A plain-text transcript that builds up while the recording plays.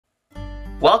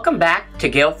Welcome back to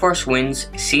Gale Force Winds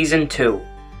Season 2.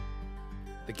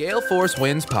 The Gale Force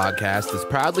Winds podcast is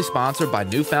proudly sponsored by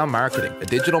Newfound Marketing, a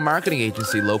digital marketing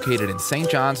agency located in St.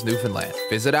 John's, Newfoundland.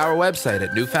 Visit our website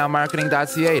at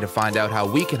newfoundmarketing.ca to find out how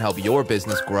we can help your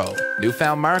business grow.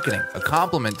 Newfound Marketing, a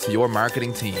complement to your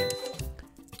marketing team.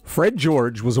 Fred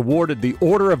George was awarded the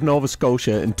Order of Nova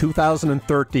Scotia in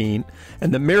 2013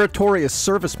 and the Meritorious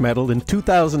Service Medal in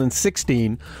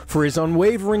 2016 for his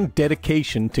unwavering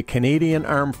dedication to Canadian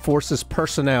Armed Forces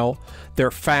personnel,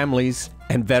 their families,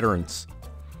 and veterans.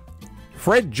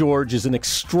 Fred George is an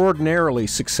extraordinarily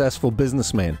successful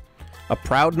businessman, a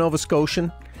proud Nova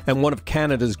Scotian, and one of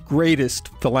Canada's greatest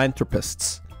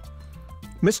philanthropists.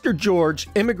 Mr. George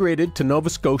immigrated to Nova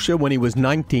Scotia when he was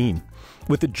 19,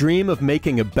 with a dream of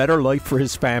making a better life for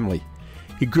his family.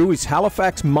 He grew his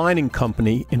Halifax mining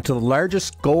company into the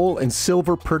largest gold and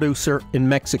silver producer in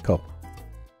Mexico.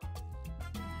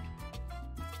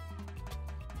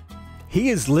 He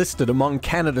is listed among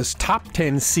Canada's top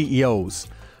 10 CEOs,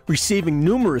 receiving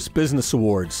numerous business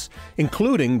awards,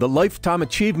 including the Lifetime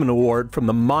Achievement Award from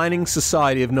the Mining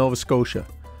Society of Nova Scotia.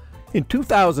 In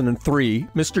 2003,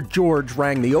 Mr. George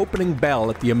rang the opening bell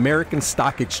at the American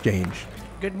Stock Exchange.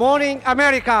 Good morning,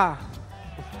 America.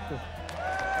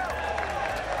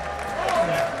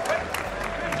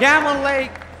 Gammon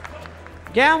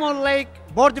Lake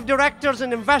Board of Directors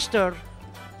and Investor,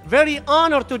 very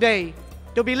honored today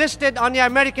to be listed on the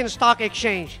American Stock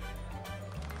Exchange.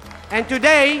 And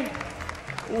today,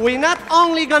 we're not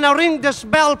only gonna ring this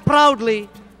bell proudly,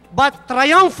 but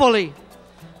triumphantly.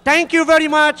 Thank you very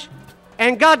much,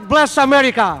 and God bless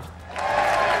America. All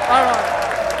right.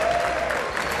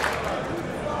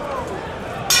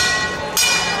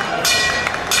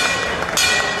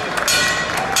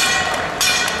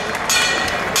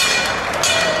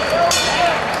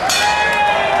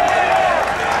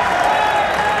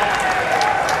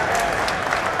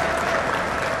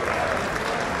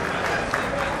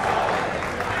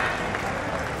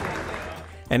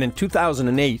 And in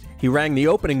 2008, he rang the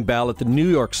opening bell at the New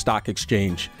York Stock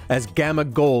Exchange as Gamma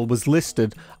Gold was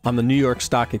listed on the New York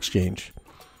Stock Exchange.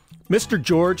 Mr.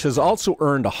 George has also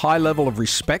earned a high level of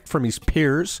respect from his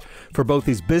peers for both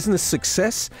his business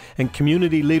success and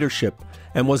community leadership,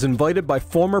 and was invited by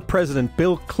former President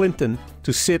Bill Clinton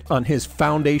to sit on his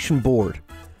foundation board.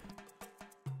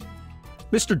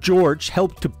 Mr. George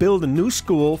helped to build a new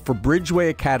school for Bridgeway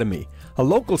Academy, a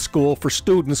local school for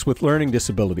students with learning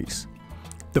disabilities.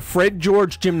 The Fred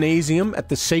George Gymnasium at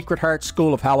the Sacred Heart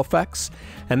School of Halifax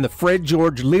and the Fred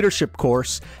George Leadership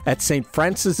Course at St.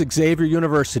 Francis Xavier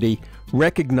University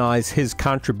recognize his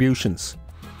contributions.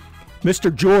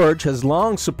 Mr. George has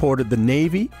long supported the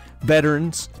Navy,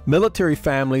 veterans, military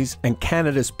families, and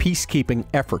Canada's peacekeeping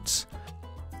efforts.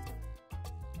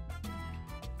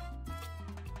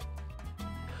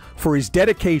 For his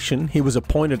dedication, he was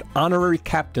appointed Honorary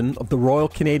Captain of the Royal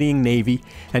Canadian Navy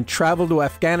and traveled to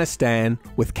Afghanistan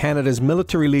with Canada's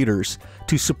military leaders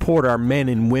to support our men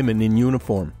and women in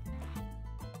uniform.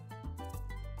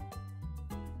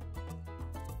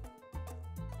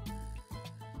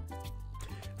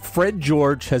 Fred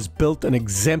George has built an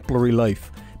exemplary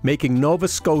life, making Nova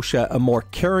Scotia a more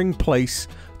caring place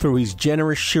through his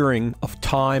generous sharing of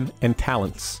time and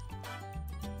talents.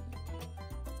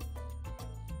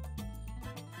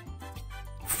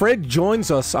 Fred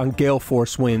joins us on Gale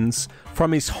Force Winds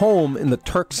from his home in the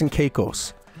Turks and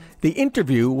Caicos. The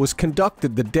interview was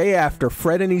conducted the day after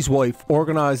Fred and his wife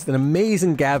organized an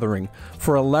amazing gathering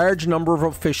for a large number of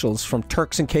officials from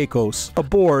Turks and Caicos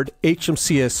aboard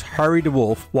HMCS Harry de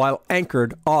Wolf while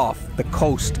anchored off the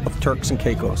coast of Turks and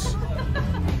Caicos.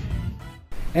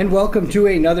 And welcome to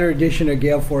another edition of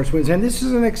Gale Force Winds. And this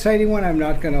is an exciting one, I'm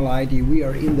not going to lie to you. We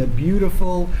are in the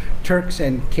beautiful Turks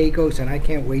and Caicos, and I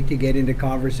can't wait to get into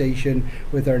conversation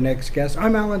with our next guest.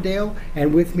 I'm Alan Dale,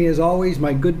 and with me as always,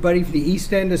 my good buddy from the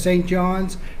East End of St.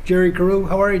 John's, Jerry Carew.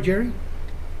 How are you, Jerry?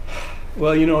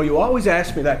 Well, you know, you always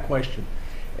ask me that question,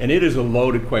 and it is a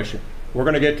loaded question. We're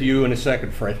going to get to you in a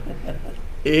second, Fred.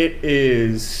 It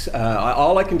is,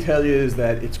 all I can tell you is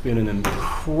that it's been an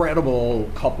incredible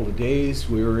couple of days.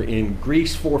 We were in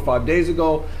Greece 4 or 5 days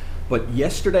ago, but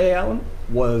yesterday, Alan,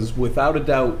 was without a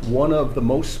doubt one of the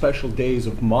most special days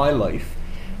of my life.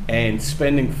 And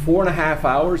spending 4.5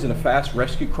 hours in a fast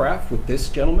rescue craft with this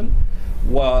gentleman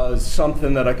was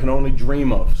something that I can only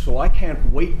dream of. So I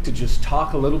can't wait to just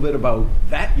talk a little bit about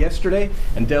that yesterday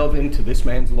and delve into this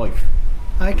man's life.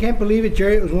 I can't believe it,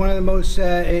 Jerry. It was one of the most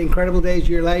incredible days of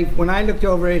your life. When I looked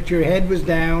over at your head was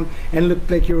down and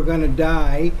looked like you were going to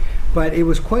die, but it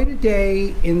was quite a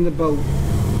day in the boat.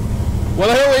 Well,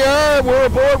 here we are. We're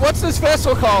aboard. What's this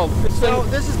vessel called? So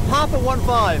this is Papa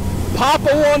 15. Papa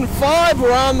 1-5,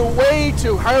 we're on the way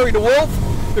to Harry the Wolf.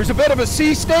 There's a bit of a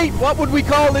sea state. What would we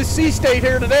call this sea state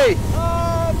here today?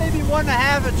 Maybe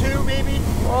 1.5 or 2, maybe.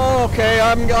 Oh, okay,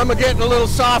 I'm getting a little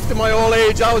soft in my old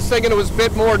age. I was thinking it was a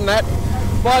bit more than that.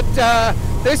 But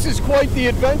this is quite the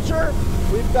adventure.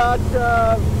 We've got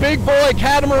big boy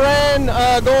catamaran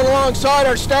going alongside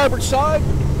our starboard side.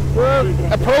 We're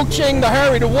approaching the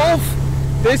Harry the Wolf.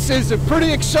 This is a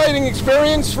pretty exciting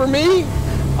experience for me.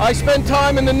 I spent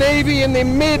time in the Navy in the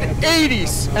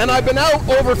mid-'80s, and I've been out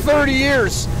over 30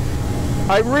 years.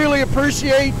 I really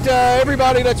appreciate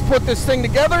everybody that's put this thing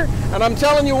together, and I'm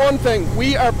telling you one thing,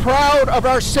 we are proud of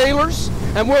our sailors,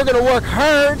 and we're going to work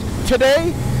hard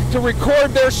today to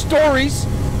record their stories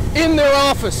in their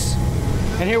office.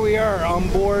 And here we are on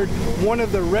board one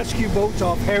of the rescue boats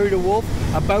off Harry the Wolf,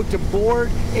 about to board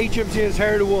HMCS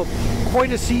Harry the Wolf.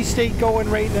 Quite a sea state going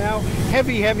right now,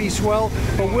 heavy swell,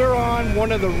 but we're on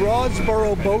one of the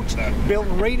Rodsboro boats built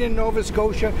right in Nova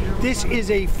Scotia. This is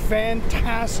a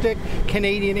fantastic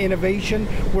Canadian innovation.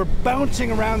 We're bouncing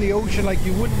around the ocean like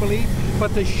you wouldn't believe,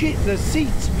 but the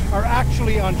seats are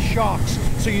actually on shocks,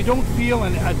 so you don't feel a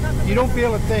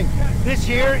thing. This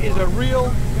here is a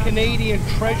real Canadian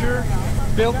treasure,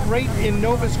 built right in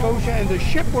Nova Scotia, and the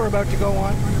ship we're about to go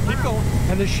on,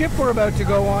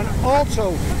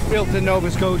 also built in Nova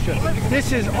Scotia.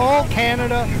 This is all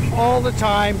Canada, all the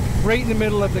time, right in the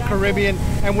middle of the Caribbean,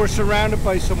 and we're surrounded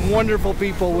by some wonderful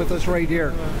people with us right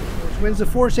here. Wins the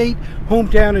Force 8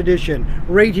 Hometown Edition,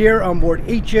 right here on board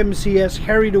HMCS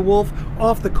Harry the Wolf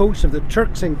off the coast of the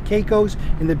Turks and Caicos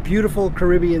in the beautiful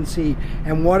Caribbean Sea.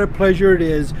 And what a pleasure it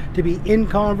is to be in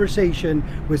conversation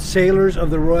with sailors of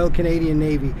the Royal Canadian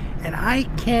Navy. And I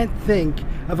can't think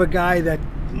of a guy that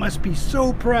must be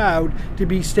so proud to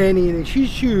be standing in his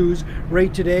shoes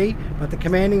right today, but the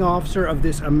commanding officer of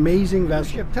this amazing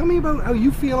vessel. Tell me about how you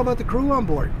feel about the crew on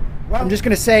board. Well, I'm just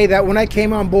going to say that when I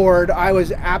came on board, I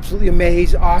was absolutely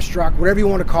amazed, awestruck, whatever you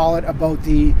want to call it, about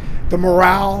the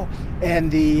morale and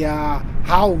the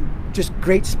how just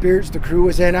great spirits the crew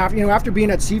was in. After being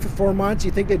at sea for 4 months,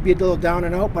 you think they'd be a little down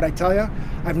and out, but I tell you,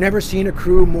 I've never seen a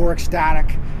crew more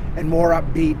ecstatic and more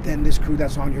upbeat than this crew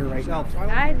that's on here right now.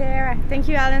 Hi there. Thank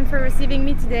you, Alan, for receiving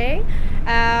me today.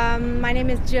 My name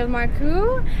is Jill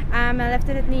Marcoux. I'm a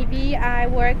Lieutenant Navy. I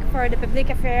work for the Public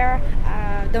Affairs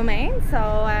domain. So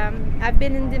I've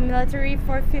been in the military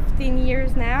for 15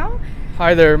 years now.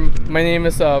 Hi there. My name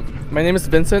is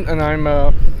Vincent, and I'm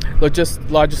a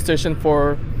logistician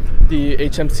for the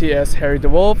HMCS Harry the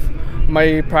Wolf.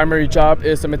 My primary job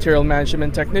is a material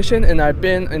management technician, and I've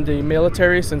been in the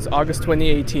military since August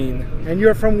 2018. And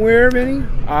you're from where, Vinny?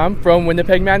 I'm from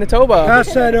Winnipeg, Manitoba.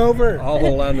 Pass that over. I'll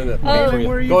hold on to that. Oh,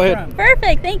 where are you Go ahead. from?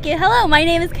 Perfect, thank you. Hello, my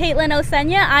name is Caitlin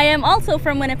Osenya. I am also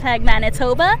from Winnipeg,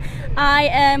 Manitoba. I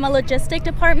am a logistic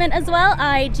department as well.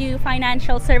 I do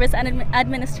financial service and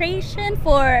administration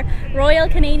for Royal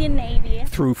Canadian Navy.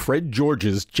 Through Fred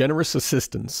George's generous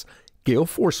assistance, Gale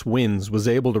Force Winds was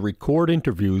able to record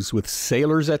interviews with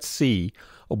sailors at sea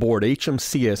aboard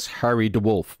HMCS Harry the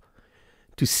Wolf.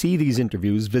 To see these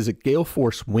interviews, visit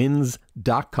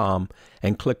galeforcewinds.com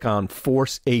and click on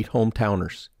Force 8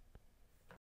 Hometowners.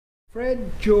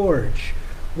 Fred George,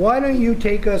 why don't you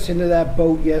take us into that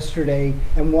boat yesterday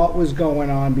and what was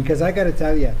going on? Because I got to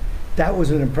tell you, that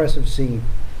was an impressive scene.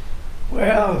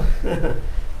 Well,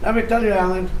 let me tell you,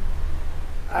 Alan,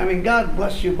 I mean, God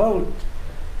bless you both.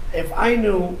 If I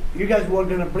knew you guys were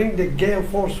going to bring the Gale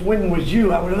Force Wind with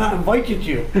you, I would have not invited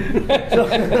you. So,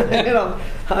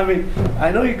 I mean,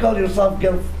 I know you call yourself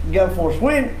Gale Force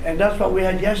Wind, and that's what we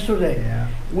had yesterday. Yeah.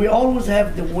 We always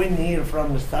have the wind here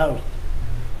from the south,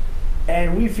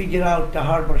 and we figured out the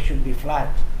harbor should be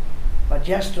flat. But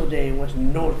yesterday was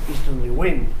northeasterly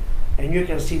wind, and you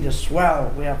can see the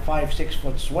swell. We have 5-6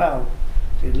 foot swell.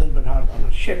 So it's a little bit hard on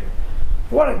a ship.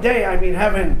 What a day! I mean,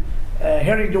 having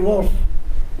Harry the Wolf,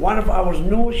 one of our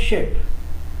newest ship,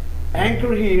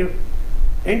 anchor here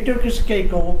in Turkish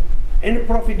Caicos, in the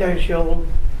Providential,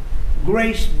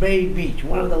 Grace Bay Beach,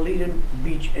 one of the leading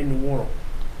beach in the world.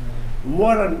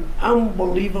 What an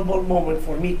unbelievable moment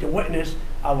for me to witness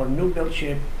our new built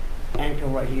ship anchor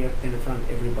right here in the front,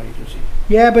 everybody to see.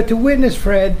 Yeah, but to witness,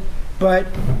 Fred, but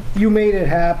you made it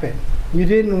happen. You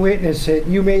didn't witness it,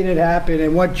 you made it happen.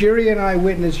 And what Jerry and I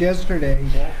witnessed yesterday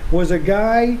was a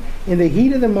guy in the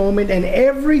heat of the moment, and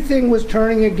everything was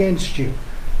turning against you.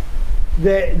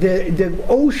 The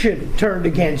ocean turned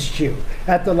against you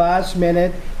at the last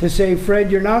minute to say,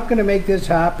 Fred, you're not going to make this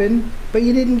happen. But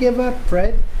you didn't give up,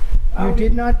 Fred. You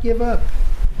did not give up.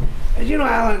 As you know,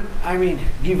 Alan, I mean,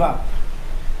 give up.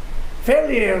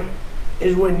 Failure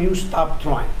is when you stop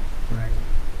trying. Right.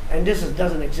 and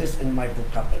doesn't exist in my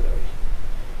vocabulary.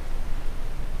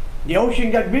 The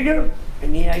ocean got bigger,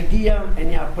 and the idea and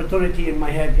the opportunity in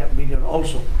my head got bigger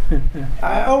also.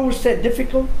 I always said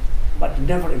difficult, but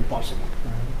never impossible.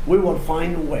 We will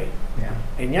find a way. Yeah.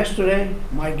 And yesterday,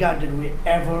 my God, did we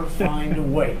ever find a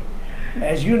way.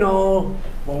 As you know,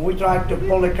 when we tried to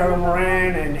pull the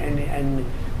catamaran and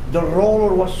the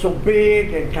roller was so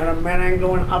big and catamaran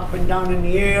going up and down in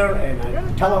the air and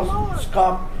a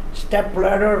telescope step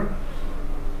ladder,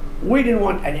 we didn't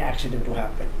want any accident to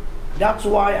happen. That's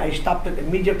why I stopped it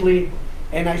immediately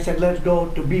and I said, let's go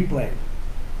to B plan.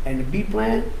 And the B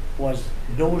plan was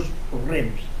those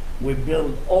ribs we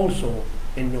built also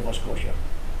in Nova Scotia.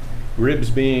 Ribs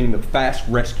being the fast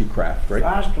rescue craft, right?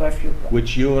 Fast rescue craft.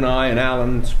 Which you and I and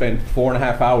Alan spent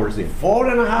 4.5 hours in.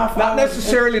 4.5 hours. Not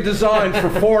necessarily designed for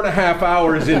 4.5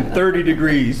 hours in 30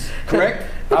 degrees, correct?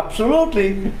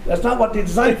 Absolutely. That's not what they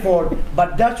designed for,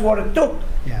 but that's what it took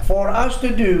for us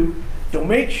to do to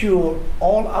make sure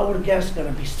all our guests are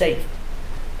going to be safe.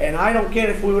 And I don't care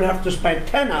if we would have to spend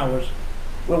 10 hours,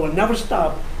 we will never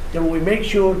stop till we make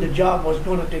sure the job was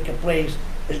going to take a place,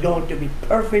 is going to be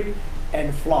perfect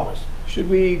and flawless. Should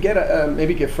we get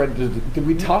maybe get Fred? Did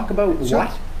we talk about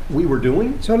what we were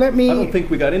doing? So let me. I don't think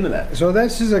we got into that. So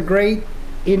this is a great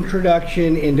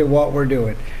introduction into what we're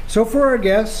doing. So for our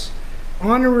guests,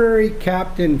 Honorary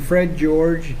Captain Fred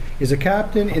George is a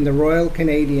captain in the Royal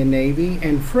Canadian Navy,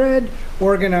 and Fred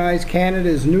organized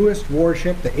Canada's newest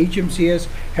warship, the HMCS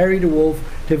Harry de Wolf,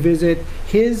 to visit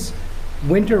his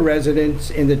winter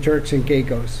residence in the Turks and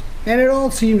Caicos. And it all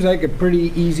seems like a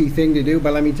pretty easy thing to do,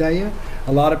 but let me tell you,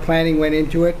 a lot of planning went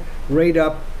into it, right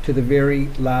up to the very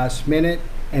last minute,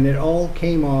 and it all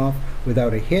came off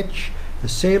without a hitch. The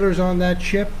sailors on that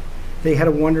ship, they had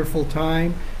a wonderful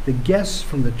time. The guests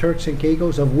from the Turks and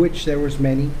Caicos, of which there was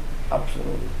many,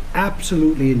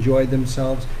 absolutely enjoyed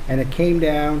themselves, and it came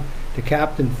down to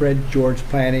Captain Fred George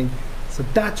planning. So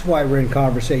that's why we're in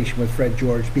conversation with Fred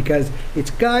George, because it's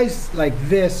guys like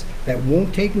this that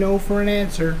won't take no for an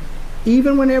answer.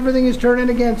 Even when everything is turning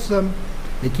against them,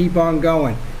 they keep on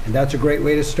going. And that's a great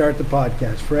way to start the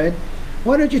podcast. Fred,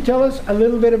 why don't you tell us a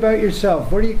little bit about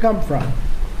yourself? Where do you come from?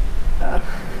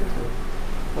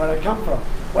 Where I come from?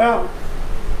 Well,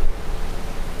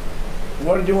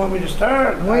 where did you want me to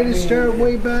start? Start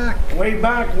way back. Way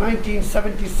back,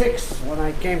 1976, when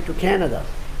I came to Canada.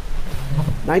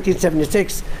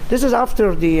 1976. This is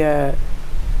after the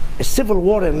civil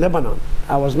war in Lebanon.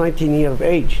 I was 19 years of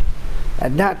age.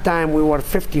 At that time, we were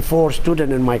 54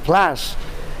 students in my class.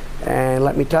 And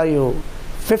let me tell you,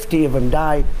 50 of them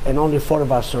died and only 4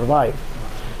 of us survived.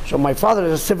 So my father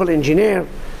is a civil engineer.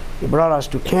 He brought us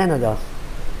to Canada.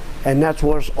 And that's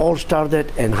where it all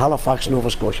started in Halifax,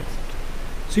 Nova Scotia.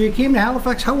 So you came to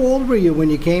Halifax. How old were you when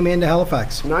you came into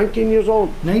Halifax? 19 years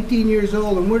old. 19 years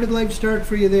old. And where did life start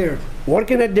for you there?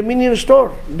 Working at Dominion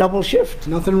store, double shift.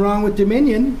 Nothing wrong with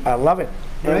Dominion. I love it.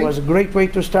 Right? It was a great way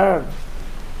to start.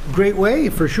 Great way,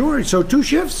 for sure. So 2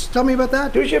 shifts? Tell me about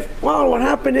that. 2 shifts. Well, what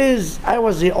happened is I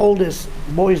was the oldest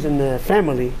boys in the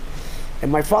family.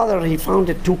 And my father, he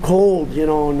found it too cold. You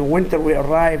know, in the winter we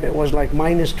arrived, it was like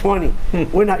minus 20.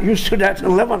 We're not used to that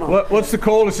in Lebanon. What's the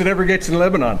coldest it ever gets in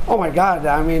Lebanon? Oh my God,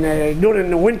 I mean, during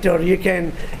the winter you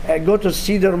can go to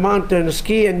Cedar Mountain,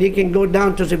 ski, and you can go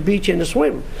down to the beach and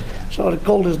swim. So the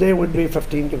coldest day would be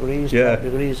 15 degrees, 12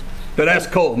 degrees. But that's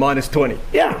cold, minus 20.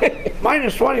 Yeah,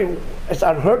 minus 20, it's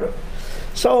unheard of.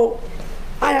 So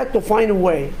I had to find a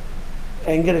way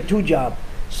and get a 2 job.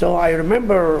 So I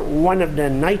remember one of the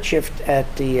night shift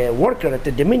at the worker at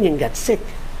the Dominion got sick.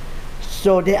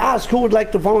 So they asked who would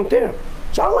like to volunteer.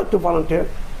 So I like to volunteer.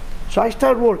 So I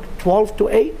start work 12 to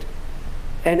 8.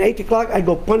 And 8 o'clock I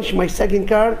go punch my second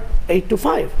card, 8 to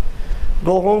 5.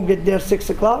 Go home, get there 6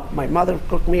 o'clock. My mother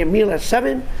cooked me a meal at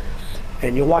 7.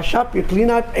 And you wash up, you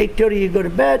clean up, 8:30 you go to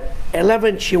bed.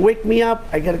 11 she wake me up,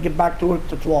 I gotta get back to work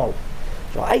to 12.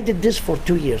 So I did this for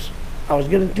 2 years. I was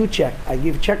getting 2 checks. I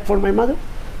give check for my mother,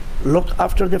 looked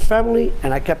after the family,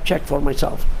 and I kept check for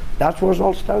myself. That's where it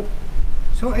all started.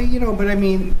 So, you know, but I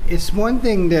mean, it's one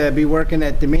thing to be working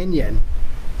at Dominion,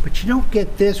 but you don't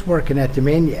get this working at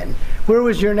Dominion. Where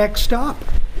was your next stop?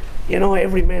 You know,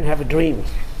 every man have a dream.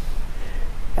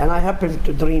 And I happen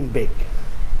to dream big.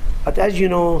 But as you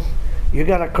know, you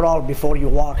gotta crawl before you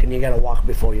walk, and you gotta walk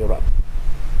before you run.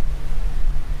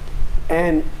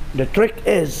 And the trick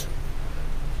is,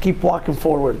 keep walking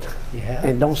forward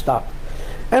and don't stop.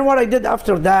 And what I did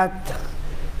after that,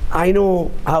 I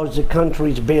know how the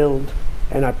country's built,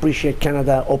 and I appreciate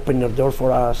Canada opening their door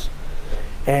for us.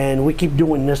 And we keep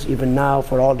doing this even now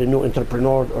for all the new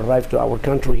entrepreneurs who arrive to our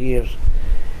country here.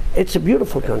 It's a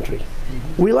beautiful country.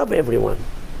 We love everyone.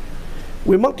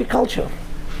 we're multicultural.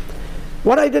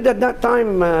 What I did at that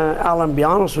time, Alan, be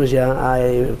honest with you,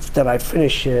 after I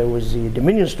finished with the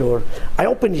Dominion store, I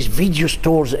opened these video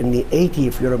stores in the 80s,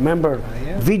 if you remember.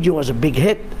 Video was a big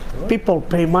hit. Sure. People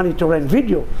pay money to rent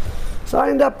video. So I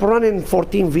ended up running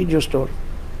 14 video stores.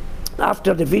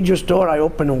 After the video store, I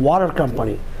opened a water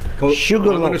company.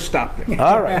 Sugar. I'm going to stop there.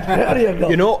 All right, there you go.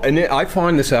 You know, and I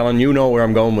find this, Alan, you know where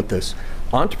I'm going with this.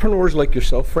 Entrepreneurs like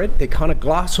yourself, Fred, they kind of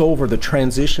gloss over the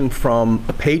transition from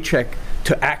a paycheck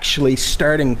to actually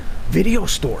starting video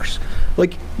stores.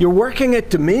 Like, you're working at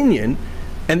Dominion,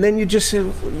 and then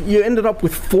you ended up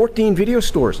with 14 video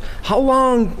stores. How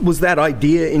long was that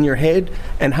idea in your head,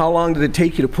 and how long did it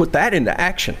take you to put that into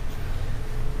action?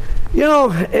 You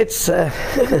know, it's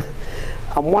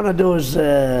I'm one of those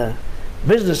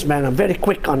businessmen. I'm very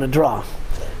quick on the draw.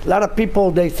 A lot of people,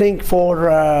 they think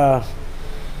for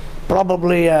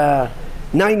probably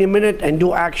 90 minutes and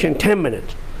do action 10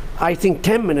 minutes. I think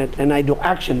 10 minutes and I do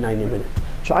action 90 minutes.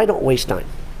 So I don't waste time.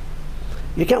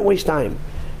 You can't waste time.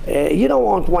 You don't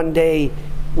want one day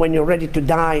when you're ready to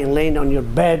die and laying on your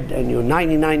bed and you're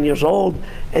 99 years old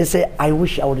and say, I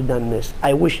wish I would have done this.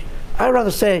 I'd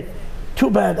rather say, too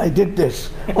bad I did this,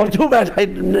 or too bad I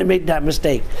made that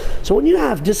mistake. So when you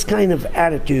have this kind of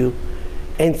attitude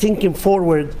and thinking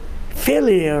forward,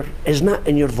 failure is not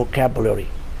in your vocabulary,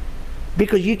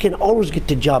 because you can always get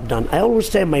the job done. I always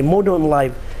say my motto in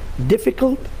life,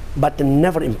 difficult but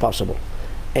never impossible.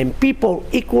 And people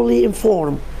equally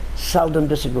informed seldom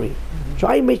disagree. So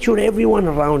I made sure everyone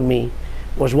around me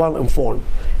was well informed.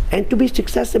 And to be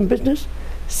successful in business,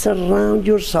 surround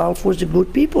yourself with the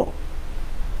good people.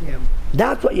 Yeah.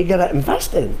 That's what you gotta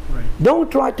invest in. Right. Don't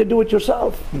try to do it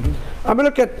yourself. I mean,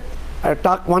 I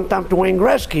talked one time to Wayne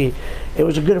Gretzky. It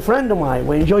was a good friend of mine.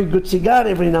 We enjoy a good cigar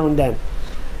every now and then.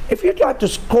 If you try to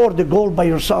score the goal by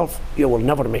yourself, you will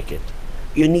never make it.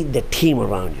 You need the team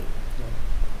around you.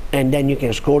 And then you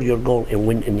can score your goal and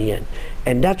win in the end.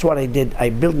 And that's what I did. I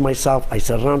built myself, I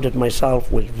surrounded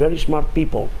myself with very smart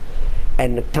people.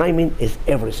 And the timing is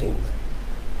everything.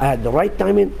 I had the right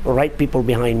timing, the right people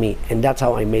behind me, and that's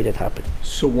how I made it happen.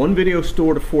 So one video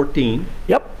store to 14.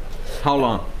 Yep. How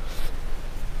long?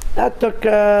 That took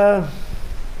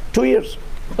 2 years.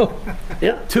 Oh,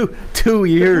 yeah. Two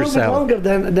years. A little bit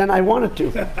longer than I wanted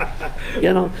to.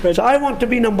 You know. So I want to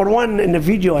be #1 in the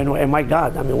video, and my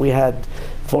God, I mean, we had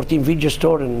 14 video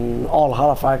store in all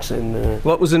Halifax and.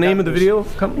 What was the name of the video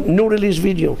company? New Release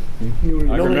Video.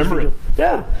 I remember it.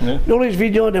 Yeah. New Release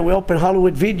Video. Then we opened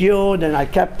Hollywood Video. Then I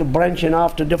kept branching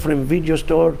off to different video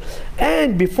stores.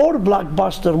 And before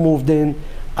Blockbuster moved in,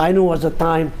 I knew it was the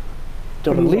time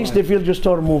to release the video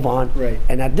store and move on. Right.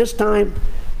 And at this time,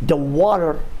 the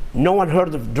water, no one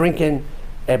heard of drinking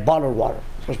a bottled water,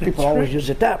 because people always use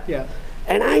the tap. Yeah.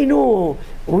 And I know,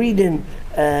 reading,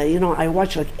 you know, I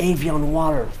watched like Avion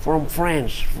Water from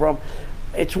France.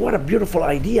 It's what a beautiful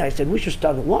idea. I said, we should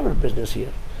start a water business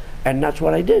here. And that's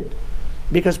what I did.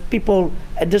 Because people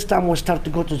at this time will start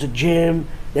to go to the gym,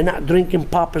 they're not drinking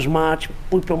pop as much,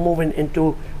 people moving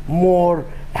into more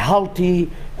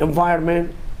healthy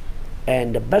environment.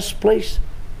 And the best place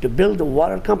to build a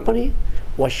water company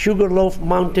was Sugarloaf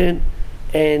Mountain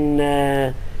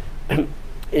next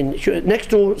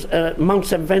to Mount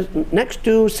St. next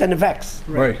to St. Vex.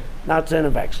 Right. Not St.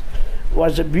 Vex.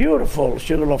 Was a beautiful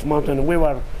Sugarloaf Mountain. We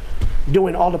were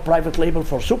doing all the private label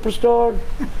for Superstore,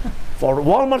 for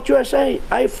Walmart USA.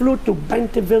 I flew to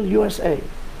Bentonville, USA,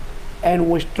 and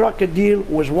we struck a deal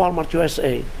with Walmart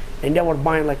USA, and they were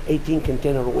buying like 18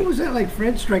 containers a week. What was that like,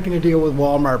 Fred, striking a deal with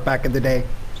Walmart back in the day?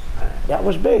 That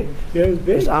was big. Yeah, it was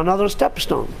big. It's another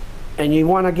stepstone. And you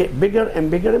want to get bigger and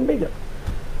bigger and bigger.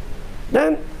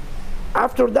 Then,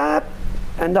 after that,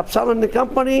 end up selling the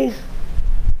company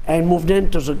and moved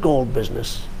into the gold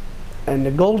business. And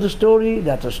the gold story,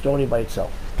 that's a story by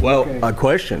itself. Well, a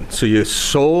question. So you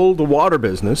sold the water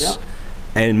business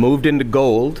and moved into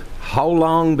gold. How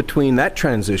long between that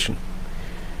transition?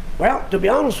 Well, to be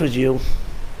honest with you,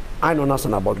 I know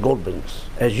nothing about gold business.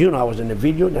 As you know, I was in the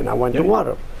video, then I went to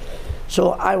water.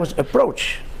 So I was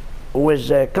approached with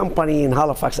a company in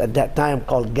Halifax at that time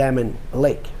called Gammon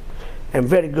Lake. And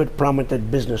very good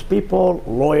prominent business people,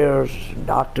 lawyers,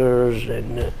 doctors,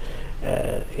 and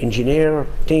engineer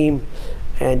team.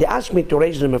 And they asked me to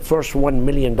raise them the first $1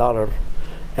 million.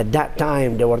 At that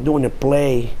time, they were doing a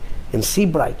play in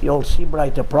Seabright, the old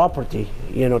Seabright property,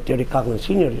 you know, Terry Coughlin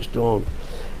Sr. used to own.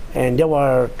 And they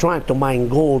were trying to mine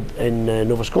gold in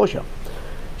Nova Scotia.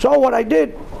 So what I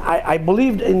did, I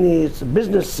believed in this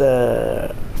business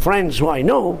friends who I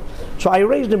know. So I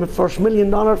raised them the first $1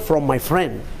 million from my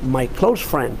friend, my close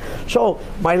friend. So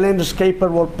my landscaper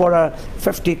will put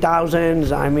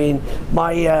 50,000. I mean,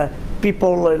 my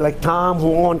people like Tom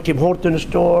who own Tim Hortons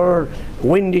store,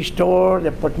 Wendy store,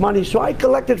 they put money. So I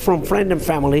collected from friend and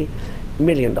family $1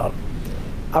 million.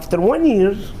 After 1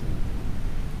 year,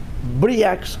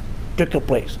 Briax took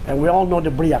place, and we all know the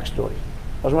Briax story.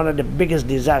 It was one of the biggest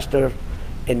disasters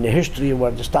in the history where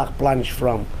the stock plunged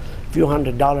from a few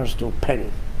 $100s to a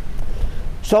penny.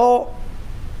 So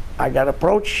I got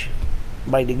approached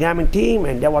by the Gammon team,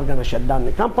 and they were going to shut down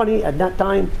the company at that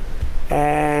time.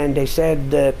 And they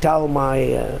said, tell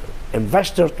my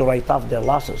investors to write off their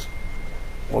losses.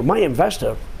 Well, my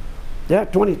investor, they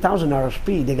had 20,000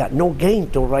 RSP. They got no gain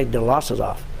to write their losses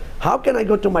off. How can I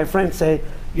go to my friend and say,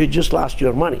 you just lost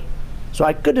your money? So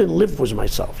I couldn't live with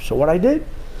myself. So what I did,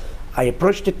 I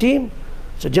approached the team,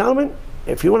 said, gentlemen,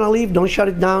 if you want to leave, don't shut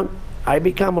it down. I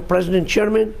become a president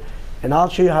chairman, and I'll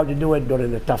show you how to do it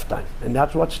during a tough time. And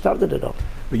that's what started it all.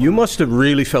 But you must have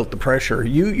really felt the pressure.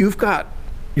 You've got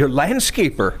your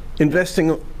landscaper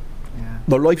investing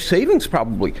the life savings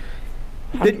probably.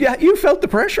 You felt the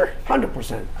pressure?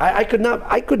 100%. I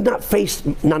could not face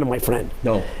none of my friends.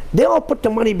 No. They all put the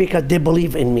money because they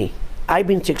believe in me. I've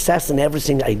been success in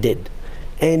everything I did.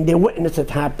 And they witnessed it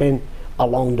happen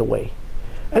along the way.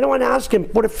 And I want to ask him,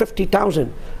 put a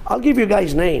 50,000. I'll give you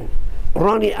guys' name.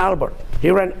 Ronnie Albert.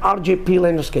 He ran RJP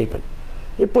Landscaping.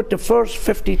 He put the first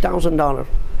 $50,000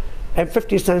 and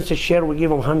 50 cents a share. We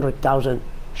give him 100,000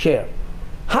 share.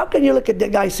 How can you look at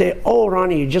that guy and say, oh,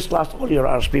 Ronnie, you just lost all your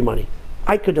RSP money?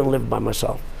 I couldn't live by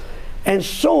myself. And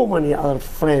so many other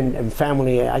friends and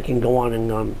family, I can go on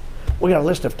and on. We got a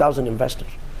list of 1,000 investors.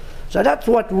 So that's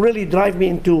what really drives me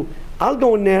into, I'll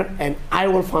go in there and I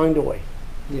will find a way.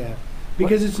 Yeah.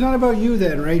 Because it's not about you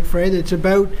then, right, Fred? It's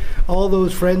about all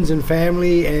those friends and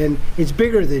family, and it's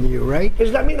bigger than you, right?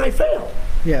 Does that mean I fail?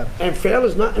 Yeah. And fail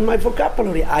is not in my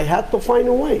vocabulary. I had to find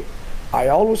a way. I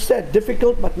always said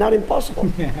difficult but not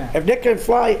impossible. If they can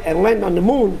fly and land on the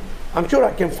moon, I'm sure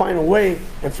I can find a way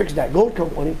and fix that gold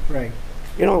company. Right.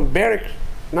 You know, Barrick,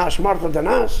 not smarter than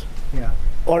us. Yeah.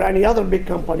 Or any other big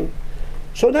company.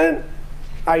 So then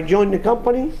I joined the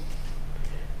company,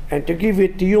 and to give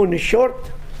it to you in the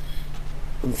short,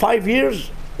 in 5 years,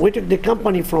 we took the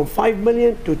company from 5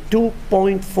 million to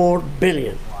 2.4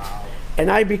 billion. Wow.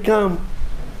 And I become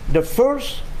the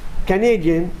first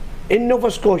Canadian in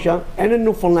Nova Scotia and in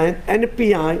Newfoundland and the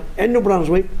PI and New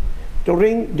Brunswick to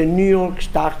ring the New York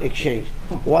Stock Exchange.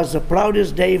 Was the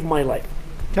proudest day of my life.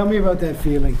 Tell me about that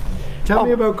feeling. Tell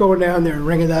me about going down there and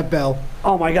ringing that bell.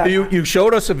 Oh my God. You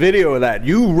showed us a video of that.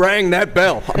 You rang that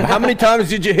bell. How many times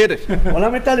did you hit it? Well,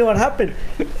 let me tell you what happened.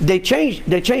 They changed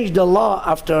the law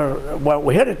after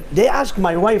we hit it. They asked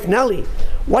my wife, Nellie,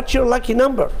 what's your lucky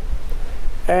number?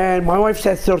 And my wife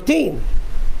said 13.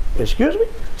 Excuse me?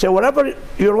 So whatever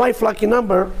your wife's lucky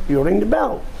number, you ring the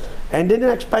bell. And didn't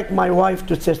expect my wife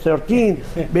to say 13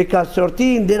 because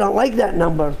 13, they don't like that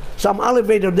number. Some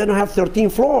elevator, they don't have 13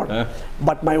 floor.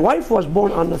 But my wife was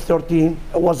born on the 13.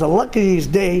 It was the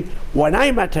luckiest day when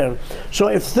I met her. So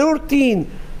if 13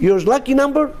 your lucky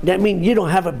number, that means you don't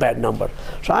have a bad number.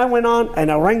 So I went on and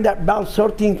I rang that bell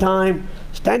 13 times,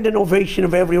 standing ovation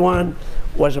of everyone.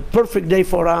 Was a perfect day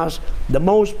for us, the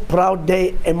most proud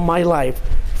day in my life.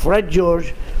 Fred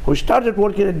George, who started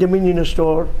working at Dominion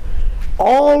store,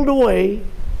 all the way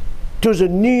to the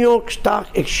New York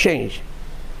Stock Exchange.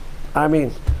 I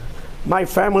mean, my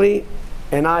family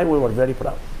and I, we were very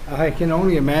proud. I can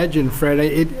only imagine, Fred.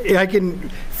 I can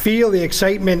feel the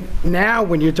excitement now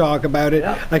when you talk about it.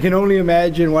 Yeah. I can only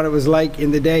imagine what it was like in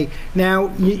the day.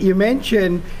 Now, you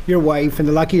mentioned your wife and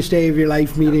the luckiest day of your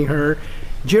life meeting her.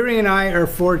 Jerry and I are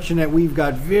fortunate. We've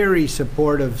got very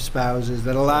supportive spouses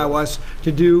that allow us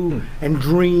to do and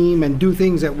dream and do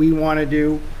things that we want to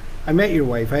do. I met your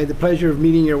wife. I had the pleasure of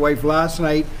meeting your wife last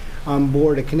night on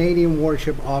board a Canadian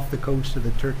warship off the coast of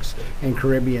the Turks and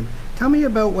Caribbean. Tell me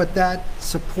about what that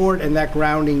support and that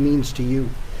grounding means to you.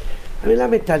 I mean,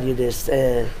 let me tell you this.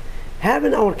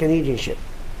 Having our Canadian ship,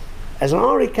 as an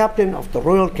honorary captain of the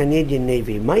Royal Canadian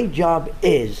Navy, my job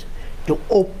is to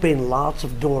open lots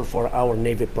of doors for our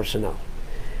Navy personnel.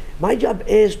 My job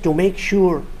is to make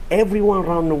sure everyone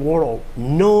around the world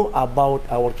know about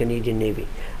our Canadian Navy.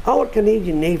 Our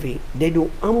Canadian Navy, they do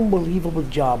unbelievable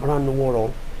job around the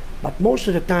world, but most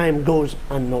of the time goes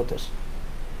unnoticed.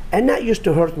 And that used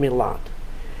to hurt me a lot.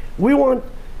 We want,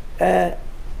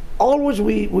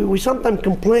 we sometimes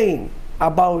complain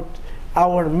about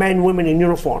our men, women in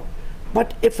uniform.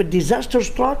 But if a disaster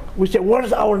struck, we say,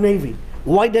 where's our Navy?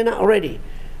 Why they're not ready?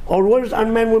 Or where's our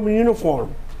men, women in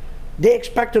uniform? They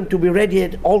expect them to be ready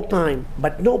at all time,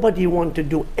 but nobody wants to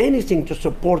do anything to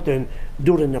support them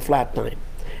during the flat time.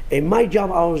 In my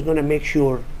job, I was going to make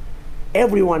sure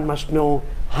everyone must know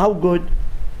how good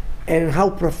and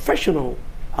how professional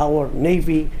our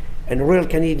Navy and Royal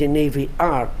Canadian Navy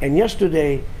are. And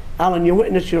yesterday, Alan, you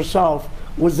witnessed yourself,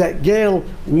 was that gale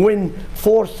wind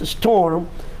force storm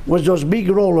with those big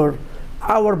roller.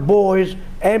 Our boys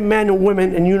and men and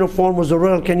women in uniform with the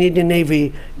Royal Canadian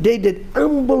Navy, they did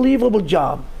unbelievable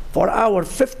job for our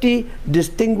 50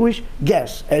 distinguished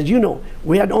guests. As you know,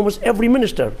 we had almost every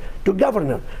minister, to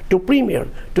governor, to premier,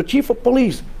 to chief of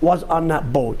police was on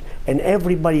that boat. And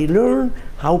everybody learned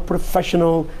how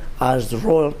professional as the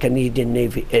Royal Canadian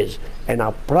Navy is. And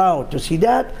I'm proud to see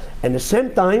that. And at the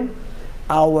same time,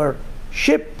 our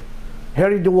ship,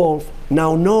 Harry DeWolf,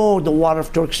 now know the water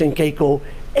of Turks and Caicos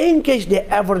in case they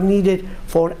ever need it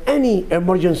for any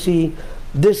emergency.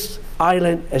 This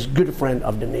island is a good friend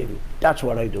of the Navy. That's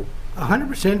what I do.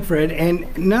 100%, Fred.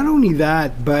 And not only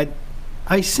that, but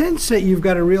I sense that you've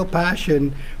got a real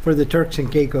passion for the Turks and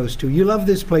Caicos too. You love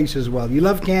this place as well. You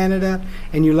love Canada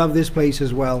and you love this place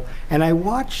as well. And I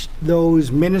watched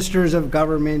those ministers of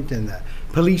government and the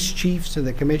police chiefs and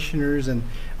the commissioners and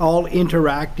all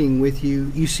interacting with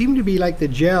you. You seem to be like the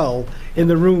gel in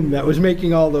the room that was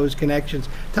making all those connections.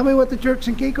 Tell me what the Turks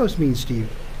and Caicos means, Steve.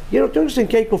 You know, Turks and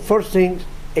Caicos, first thing,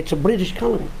 it's a British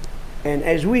colony. And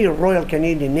as we are Royal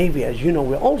Canadian Navy, as you know,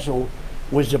 we also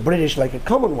was the British like a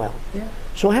Commonwealth. Yeah.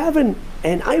 So having,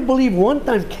 and I believe one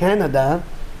time Canada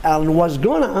was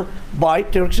gonna buy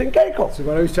Turks and Caicos. That's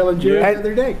what I was telling you the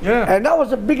other day. Yeah. And that was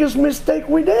the biggest mistake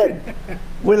we did.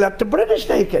 We let the British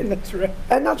take it. That's right.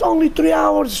 And that's only 3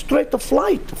 hours straight of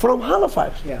flight from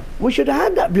Halifax. Yeah. We should have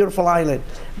had that beautiful island.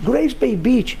 Grace Bay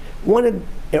Beach,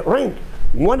 it ranked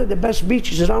one of the best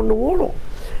beaches around the world.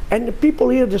 And the people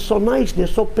here, they're so nice, they're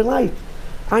so polite.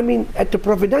 I mean, at the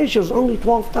Provincial, only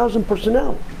 12,000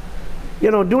 personnel. You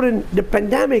know, during the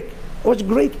pandemic, it was a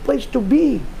great place to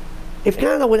be. If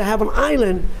Canada would have an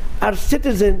island, our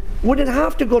citizens wouldn't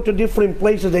have to go to different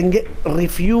places and get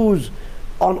refused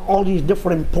on all these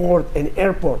different ports and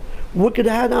airports. We could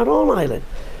have had our own island.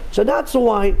 So that's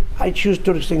why I choose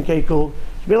Turks and Caicos.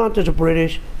 It's belong to the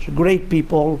British, it's great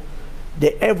people.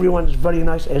 Everyone is very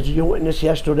nice, as you witnessed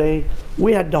yesterday.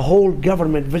 We had the whole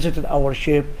government visited our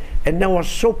ship, and they were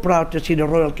so proud to see the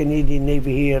Royal Canadian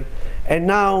Navy here. And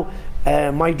now,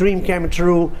 my dream came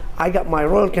true. I got my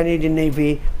Royal Canadian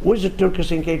Navy with the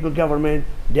Turks and Caicos government.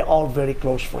 They're all very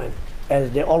close friends,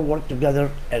 as they all work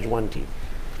together as one team.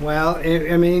 Well,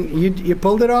 I mean, you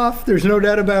pulled it off. There's no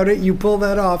doubt about it. You pulled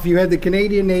that off. You had the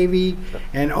Canadian Navy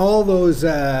and all those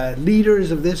leaders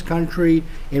of this country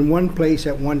in one place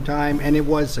at one time, and it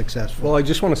was successful. Well, I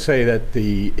just want to say that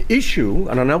the issue,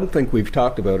 and I don't think we've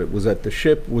talked about it, was that the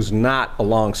ship was not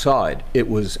alongside. It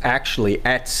was actually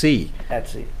at sea. At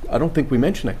sea. I don't think we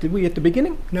mentioned that, did we, at the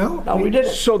beginning? No, we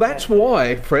didn't. So that's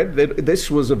why, Fred,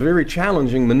 this was a very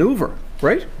challenging maneuver,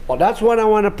 right? Well, that's what I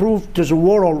want to prove to the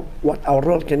world, what our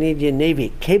Royal Canadian Navy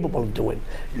is capable of doing.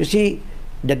 You see,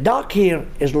 the dock here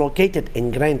is located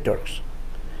in Grand Turks,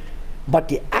 but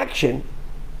the action,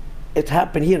 it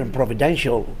happened here in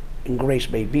Provincial in Grace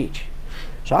Bay Beach.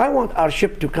 So I want our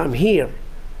ship to come here,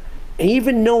 and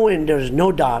even knowing there's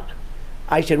no dock,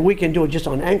 I said we can do it just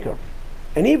on anchor.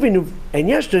 And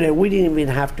yesterday we didn't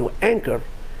even have to anchor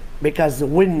because the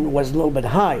wind was a little bit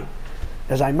high.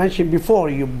 As I mentioned before,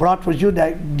 you brought with you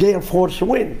that gale force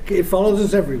wind. It follows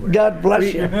us everywhere. God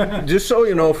bless you. Just so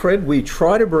you know, Fred, we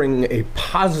try to bring a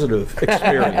positive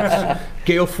experience.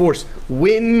 Gale force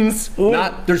winds,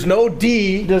 there's no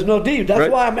D. There's no D. That's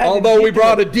right? why I'm adding Although D we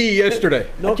brought to a D yesterday.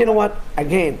 No, you know what?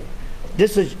 Again,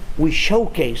 we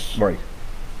showcase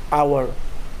our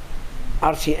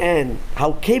RCN,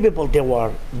 how capable they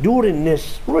were during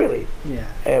this really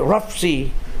rough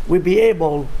sea. We'll be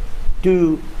able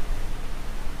to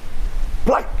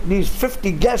pluck these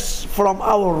 50 guests from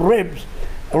our ribs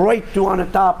right to on the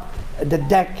top, the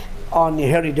deck on the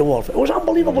Harry DeWolf. It was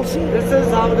unbelievable scene. This is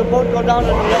how the boat go down in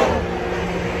the water.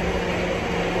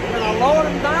 We're gonna lower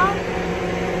them down,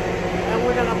 and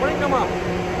we're gonna bring them up.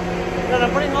 We're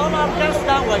gonna bring all our guests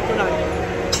down like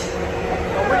tonight.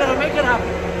 So we're gonna make it happen.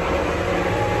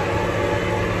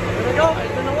 There we go,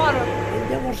 it's in the water. And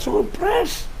they were so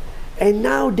impressed. And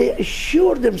now they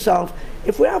assure themselves,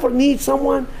 if we ever need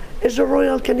someone, it's the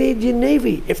Royal Canadian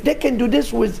Navy. If they can do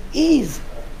this with ease,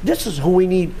 this is who we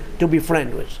need to be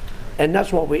friends with. And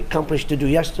that's what we accomplished to do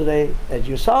yesterday, as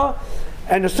you saw.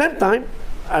 And at the same time,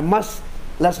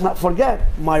 let's not forget,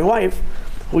 my wife,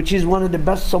 which is one of the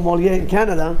best sommeliers in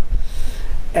Canada,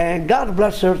 and God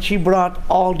bless her, she brought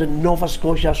all the Nova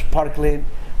Scotia sparkling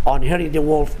on Harry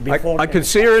DeWolf before. I could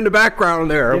see her in the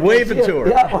background there, waving to her.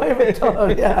 Yeah, waving to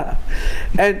her, yeah.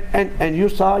 And you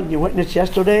saw, you witnessed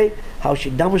yesterday how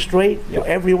she demonstrated to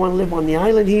everyone live on the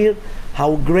island here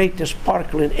how great the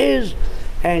sparkling is,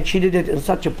 and she did it in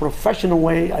such a professional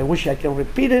way. I wish I can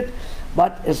repeat it,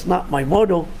 but it's not my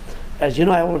motto. As you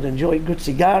know, I always enjoy a good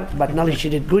cigar, but Nelly, she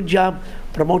did a good job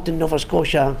promoting Nova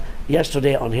Scotia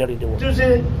yesterday on Harry DeWolf.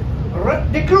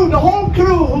 The crew, the whole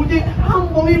crew who did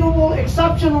unbelievable,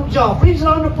 exceptional job. Please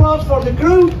round of applause for the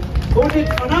crew who did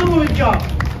phenomenal job.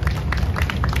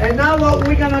 And now what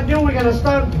we're gonna do, we're gonna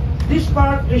start this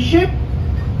part, the ship,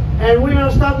 and we're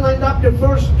gonna start lined up the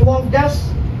first 12 guests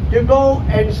to go,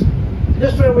 and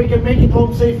this way we can make it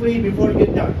home safely before we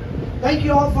get dark. Thank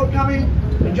you all for coming.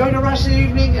 Enjoy the rest of the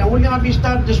evening, and we're gonna be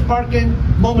starting the sparking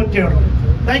momentarily.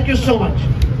 Thank you so much,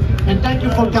 and thank you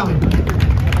for coming.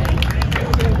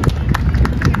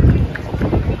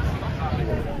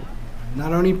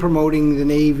 Not only promoting the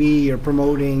Navy, you're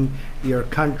promoting your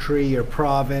country, your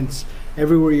province.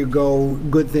 Everywhere you go,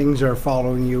 good things are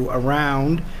following you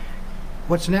around.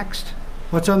 What's next?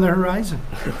 What's on the horizon?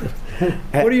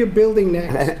 What are you building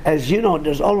next? As you know,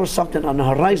 there's always something on the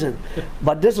horizon,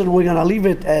 but this is, we're gonna leave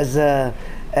it as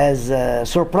a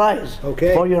surprise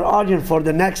for your audience for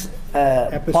the next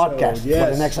podcast, yes.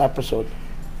 for the next episode.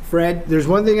 Fred, there's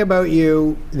one thing about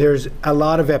you. There's a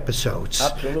lot of episodes.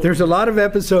 Absolutely. There's a lot of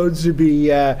episodes to be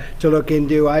to look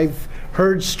into. I've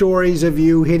heard stories of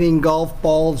you hitting golf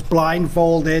balls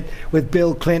blindfolded with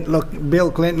Bill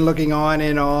Clinton looking on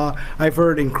in awe. I've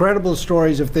heard incredible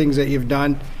stories of things that you've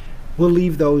done. We'll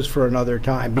leave those for another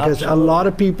time because a lot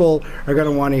of people are going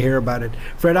to want to hear about it.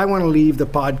 Fred, I want to leave the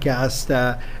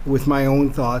podcast with my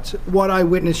own thoughts. What I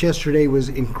witnessed yesterday was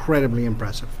incredibly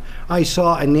impressive. I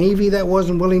saw a Navy that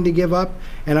wasn't willing to give up,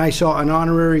 and I saw an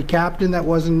honorary captain that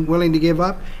wasn't willing to give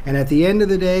up. And at the end of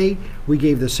the day, we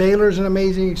gave the sailors an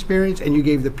amazing experience, and you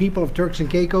gave the people of Turks and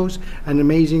Caicos an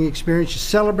amazing experience. You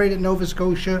celebrated Nova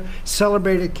Scotia,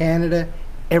 celebrated Canada.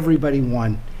 Everybody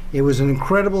won. It was an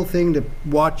incredible thing to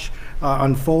watch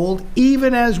unfold,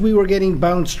 even as we were getting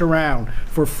bounced around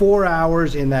for 4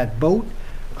 hours in that boat.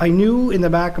 I knew in the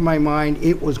back of my mind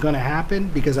it was going to happen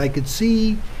because I could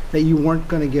see that you weren't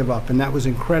going to give up, and that was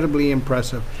incredibly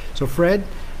impressive. So Fred,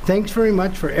 thanks very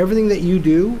much for everything that you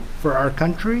do for our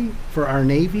country, for our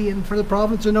Navy, and for the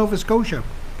province of Nova Scotia.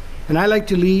 And I like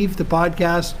to leave the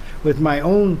podcast with my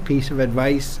own piece of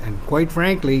advice, and quite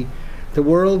frankly, the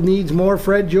world needs more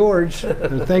Fred George.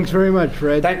 Thanks very much,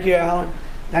 Fred. Thank you, Alan.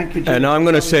 Thank you, Jim. And I'm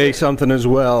going to say something as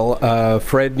well.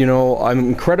 Fred, you know, I'm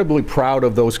incredibly proud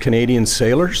of those Canadian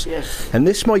sailors. Yes. And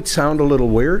this might sound a little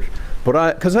weird,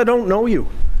 but because I don't know you.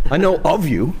 I know of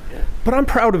you, but I'm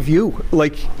proud of you.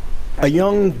 Like, a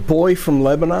young boy from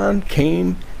Lebanon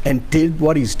came and did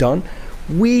what he's done.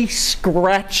 We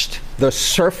scratched the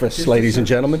surface, ladies and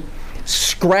gentlemen.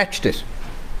 Scratched it.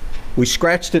 We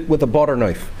scratched it with a butter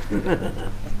knife.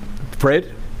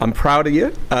 Fred, I'm proud of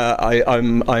you.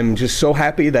 I'm just so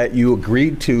happy that you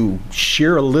agreed to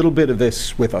share a little bit of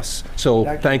this with us. So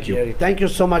thank you. Jerry. Thank you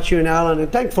so much, you and Alan,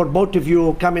 and thank for both of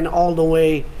you coming all the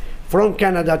way from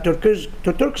Canada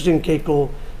to Turks and Caicos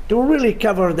to really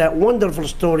cover that wonderful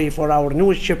story for our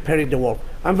newest ship, Harry DeWolf.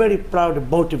 I'm very proud of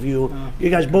both of you. You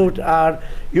guys both are,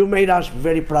 you made us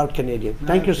very proud Canadian.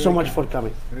 Thank you so much for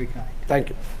coming. Very kind.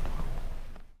 Thank you.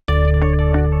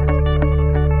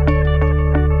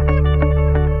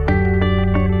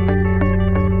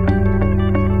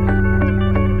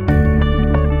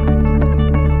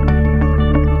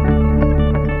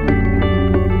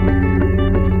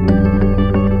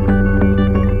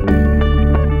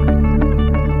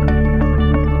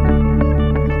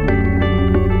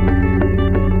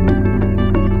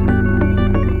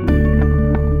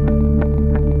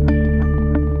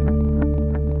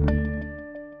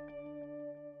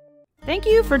 Thank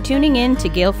you for tuning in to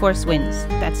Gale Force Winds.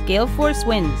 That's Gale Force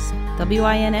Winds,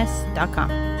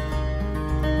 WINS.com.